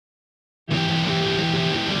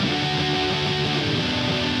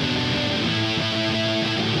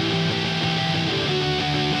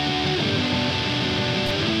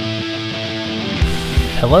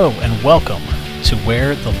Hello and welcome to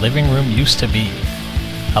Where the Living Room Used to Be,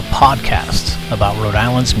 a podcast about Rhode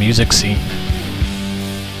Island's music scene.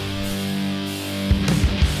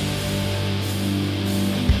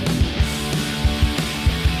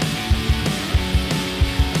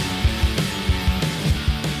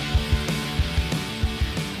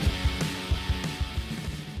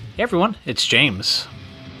 Hey everyone, it's James.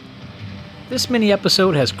 This mini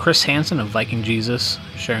episode has Kris Hansen of Viking Jesus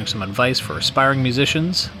sharing some advice for aspiring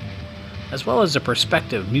musicians, as well as a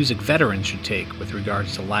perspective music veterans should take with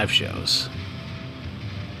regards to live shows.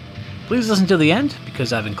 Please listen to the end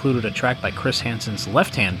because I've included a track by Kris Hansen's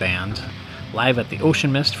Left Hand Band live at the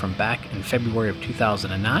Ocean Mist from back in February of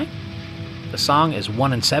 2009. The song is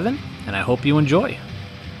 1 and 7, and I hope you enjoy.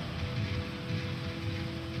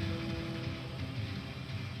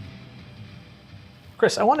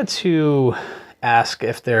 Kris, I wanted to ask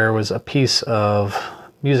if there was a piece of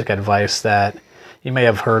music advice that you may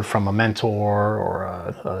have heard from a mentor or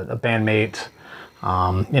a bandmate,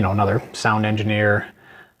 another sound engineer,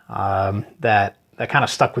 that kind of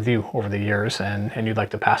stuck with you over the years and you'd like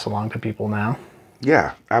to pass along to people now.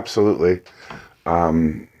 Yeah, absolutely.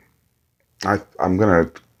 I'm gonna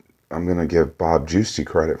give Bob Giusti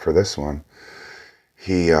credit for this one.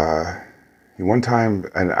 He one time,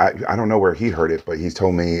 and I don't know where he heard it, but he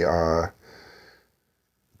told me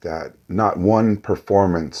that not one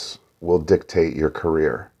performance will dictate your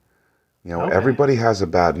career. You know, okay. Everybody has a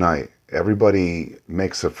bad night. Everybody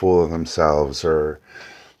makes a fool of themselves, or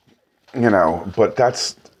but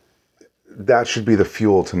that should be the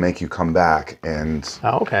fuel to make you come back and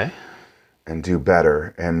and do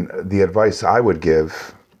better. And the advice I would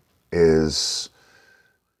give is,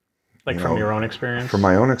 from your own experience? From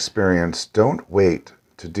my own experience, don't wait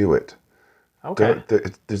to do it. Okay.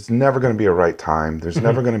 There's never going to be a right time. There's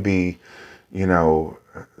never going to be,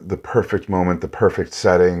 the perfect moment, the perfect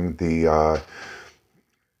setting, well,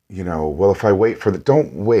 if I wait for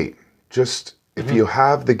don't wait. Just, if you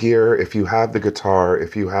have the gear, if you have the guitar,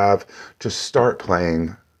 just start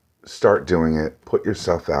playing, start doing it, put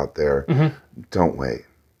yourself out there. Don't wait.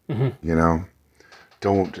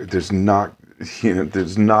 There's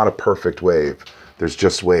not a perfect wave. There's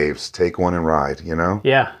just waves. Take one and ride,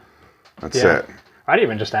 Yeah. That's it. I'd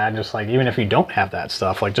even just add, even if you don't have that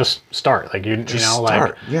stuff, just start.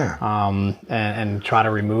 Start. And try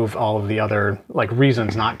to remove all of the other,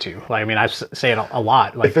 reasons not to. I say it a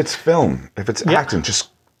lot. If it's film, if it's acting,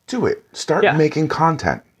 just do it. Start making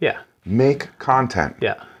content. Yeah. Make content.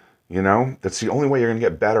 Yeah. That's the only way you're going to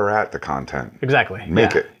get better at the content. Exactly.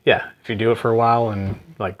 Make it. Yeah. If you do it for a while and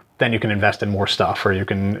then you can invest in more stuff, or you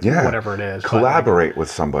can, whatever it is. Collaborate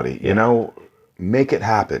with somebody, make it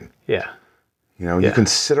happen. Yeah. You can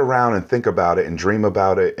sit around and think about it and dream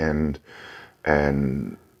about it and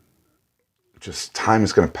just time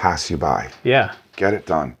is going to pass you by. Yeah. Get it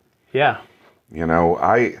done. Yeah.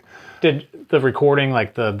 Did the recording,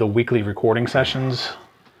 the weekly recording sessions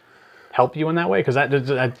help you in that way? Because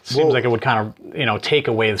that seems like it would kind of, take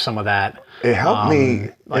away some of that. It helped me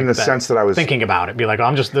in the sense that I was thinking about it. Be like,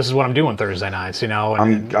 this is what I'm doing Thursday nights,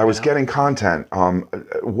 I was getting content.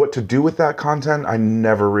 What to do with that content, I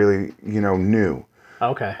never really, knew.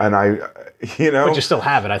 Okay. And But you still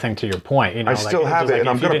have it, I think, to your point. I still have it, and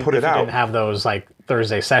I'm going to put it out. If you didn't have those,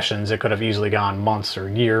 Thursday sessions, it could have easily gone months or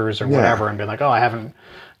years or whatever, and been like, I haven't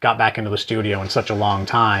got back into the studio in such a long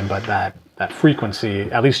time, but that frequency,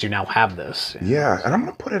 at least you now have this. Yeah, and I'm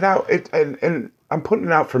going to put it out. And I'm putting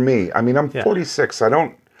it out for me. I'm 46. I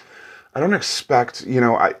don't expect,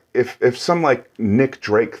 if some Nick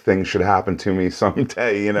Drake thing should happen to me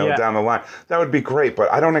someday, down the line, that would be great,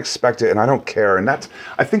 but I don't expect it and I don't care. And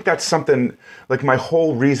I think that's something, my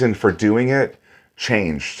whole reason for doing it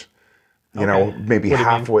changed, maybe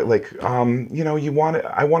halfway.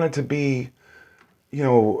 I wanted to be, a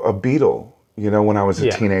Beatle, when I was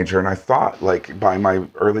a teenager, and I thought by my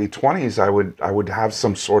early 20s, I would have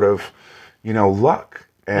some sort of, luck.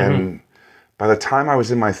 And by the time I was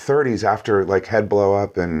in my 30s, after Head Blow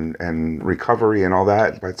Up and recovery and all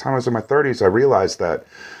that, by the time I was in my 30s, I realized that,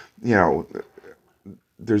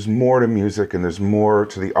 there's more to music and there's more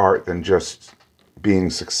to the art than just being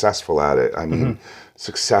successful at it. I mean,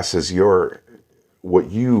 success is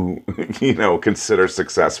what you, consider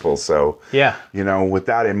successful. So, with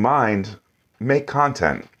that in mind, make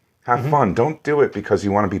content. Have fun. Don't do it because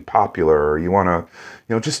you want to be popular or you want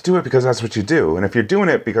to, just do it because that's what you do. And if you're doing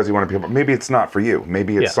it because you want to be, maybe it's not for you.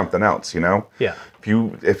 Maybe it's something else, Yeah.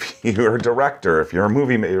 If you're a director, if you're a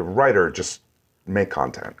movie writer, just make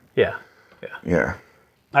content. Yeah. Yeah.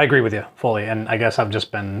 I agree with you fully. And I guess I've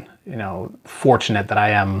just been, fortunate that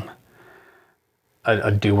I am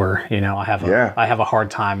a doer. You know, I have a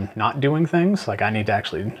hard time not doing things. Like, I need to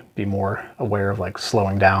actually be more aware of like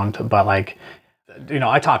slowing down. But like, you know,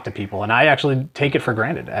 I talk to people and I actually take it for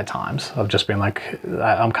granted at times of just being like,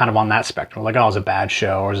 I'm kind of on that spectrum. Like, oh, it's a bad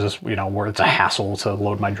show, or is this, you know, where it's a hassle to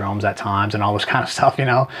load my drums at times and all this kind of stuff, you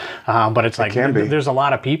know? But it's like, there's a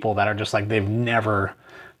lot of people that are just like, they've never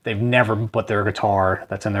put their guitar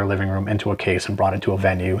that's in their living room into a case and brought it to a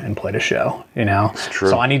venue and played a show, you know? It's true.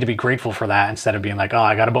 So I need to be grateful for that instead of being like, oh,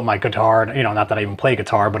 I got to put my guitar, you know, not that I even play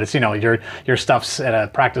guitar, but it's, you know, your stuff's at a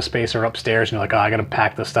practice space or upstairs and you're like, oh, I got to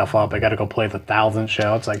pack this stuff up. I got to go play the 1,000th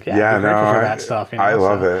show. It's like, be grateful for that stuff. You know? I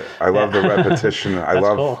love it. I love the repetition. I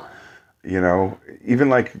love, cool. You know, even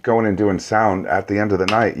like going and doing sound at the end of the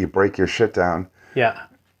night, you break your shit down. Yeah.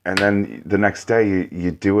 And then the next day you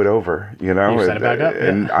do it over, you know? You set it back up.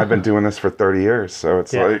 And I've been doing this for 30 years, so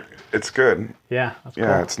it's like, it's good. Yeah, that's cool.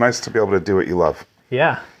 Yeah, it's nice to be able to do what you love.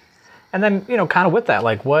 Yeah. And then, you know, kind of with that,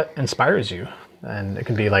 like, what inspires you? And it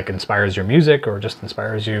can be like inspires your music or just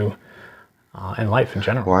inspires you in life in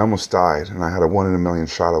general. Well, I almost died, and I had a 1 in a million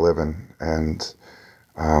shot of living, and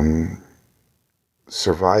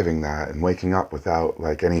surviving that and waking up without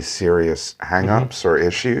like any serious hang-ups or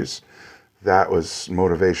issues, that was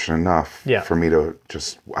motivation enough for me to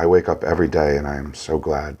just, I wake up every day and I'm so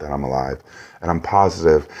glad that I'm alive and I'm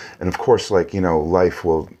positive. And of course, like, you know, life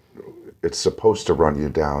it's supposed to run you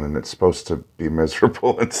down and it's supposed to be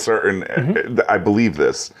miserable and certain. I believe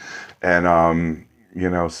this. And, you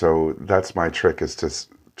know, so that's my trick, is to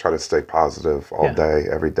try to stay positive all day,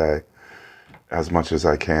 every day, as much as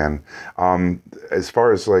I can. As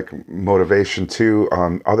far as like motivation too,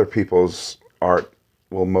 other people's art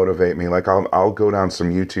will motivate me. Like I'll go down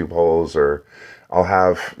some YouTube holes, or I'll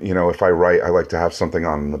have, you know, if I write, I like to have something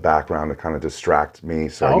on in the background to kind of distract me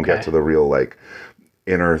so I can get to the real like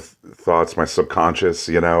inner thoughts, my subconscious,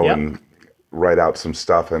 you know, and write out some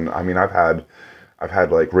stuff. And I mean, I've had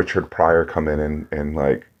like Richard Pryor come in and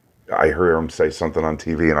like, I hear him say something on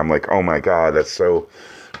TV and I'm like, oh my God, that's so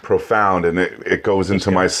profound, and it goes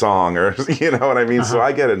into my song, or you know what I mean? So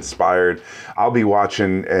I get inspired. I'll be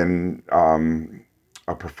watching and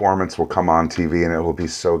a performance will come on TV and it will be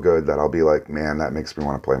so good that I'll be like, man, that makes me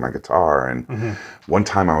want to play my guitar. And one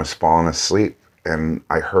time I was falling asleep and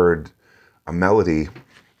I heard a melody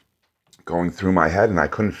going through my head and I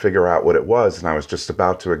couldn't figure out what it was, and I was just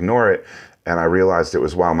about to ignore it, and I realized it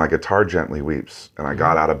was While My Guitar Gently Weeps. And I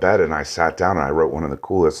got out of bed and I sat down and I wrote one of the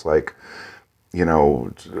coolest, like, you know,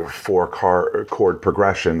 4 chord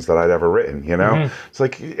progressions that I'd ever written, you know? It's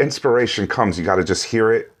like inspiration comes, you got to just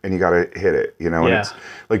hear it and you got to hit it, you know? And it's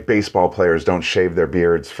like baseball players don't shave their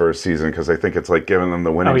beards for a season because they think it's like giving them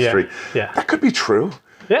the winning streak. That could be true.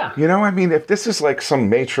 Yeah. You know, I mean, if this is like some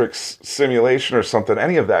Matrix simulation or something,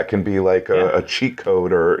 any of that can be like a cheat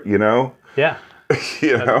code, or, you know? Yeah.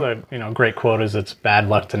 You know? The, you know, great quote is, it's bad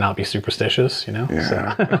luck to not be superstitious, you know?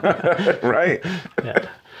 Yeah. So. Right. Yeah.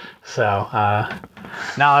 So,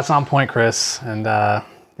 no, that's on point, Kris. And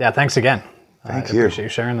yeah, thanks again. Thank I you. appreciate you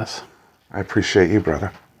sharing this. I appreciate you,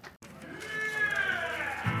 brother.